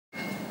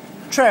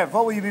Trev,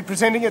 what will you be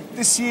presenting at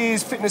this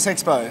year's Fitness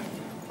Expo?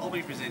 I'll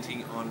be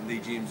presenting on the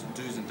gym's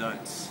do's and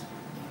don'ts.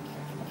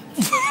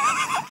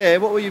 Yeah,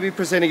 what will you be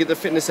presenting at the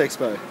Fitness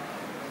Expo?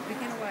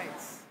 Beginner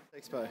weights.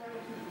 Expo.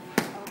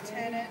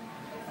 Alternate.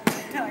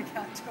 I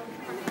can't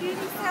talk. Beauty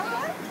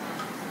salad.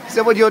 Is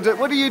that what you're doing?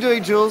 What are you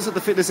doing, Jules, at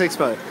the Fitness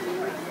Expo?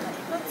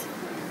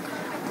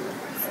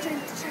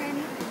 Strength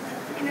training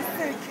in a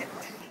circuit.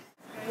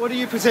 What are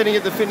you presenting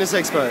at the Fitness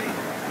Expo?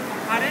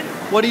 Pardon?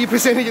 What are you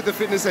presenting at the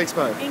Fitness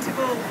Expo?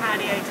 Interval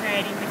cardio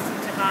training mixed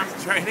into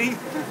fast Training?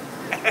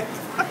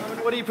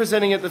 What are you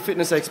presenting at the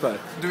Fitness Expo?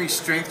 Doing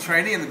strength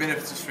training and the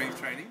benefits of strength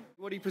training.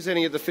 What are you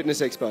presenting at the Fitness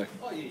Expo?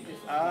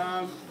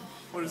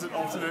 What is it?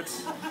 Alternate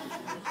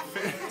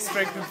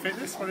strength and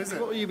fitness? What is it?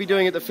 What will you be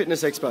doing at the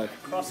Fitness Expo?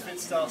 CrossFit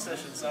style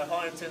sessions, so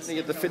high intensity.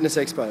 At the Fitness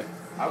Expo.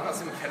 I've got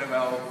some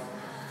kettlebell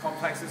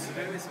complexes to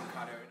do with some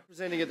cardio.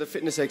 Presenting at the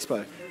Fitness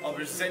Expo. I'm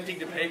presenting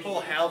to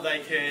people how they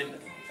can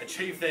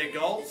achieve their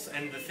goals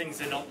and the things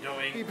they're not What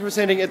are you doing.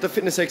 presenting at the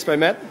Fitness Expo,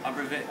 Matt? I'm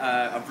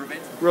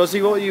preventing.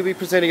 Rosie, what will you be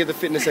presenting at the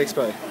Fitness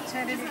Expo?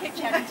 Keep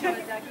chatting to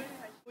it, Doug.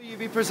 What will you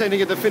be presenting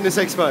at the Fitness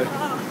Expo?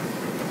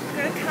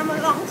 Gonna come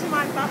along to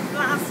my butt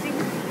blasting.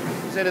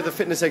 Present at the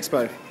Fitness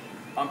Expo.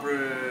 I'm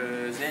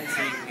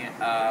presenting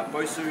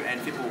BOSU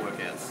and Fitball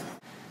workouts.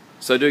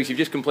 So Dukes, you've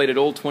just completed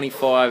all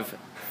 25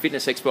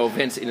 Fitness Expo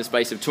events in a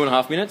space of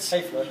 2.5 minutes.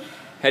 Hey, Flo.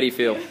 How do you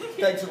feel?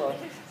 Thanks a lot.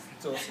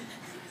 It's awesome.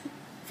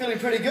 Feeling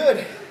pretty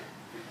good.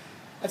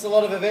 That's a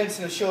lot of events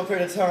in a short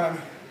period of time.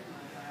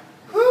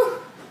 Whew.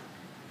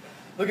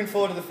 Looking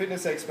forward to the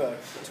Fitness Expo,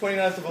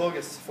 29th of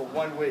August for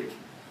 1 week.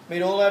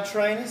 Meet all our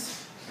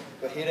trainers.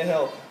 We're here to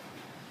help.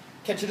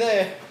 Catch you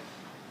there.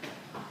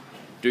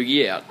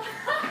 Doogie out.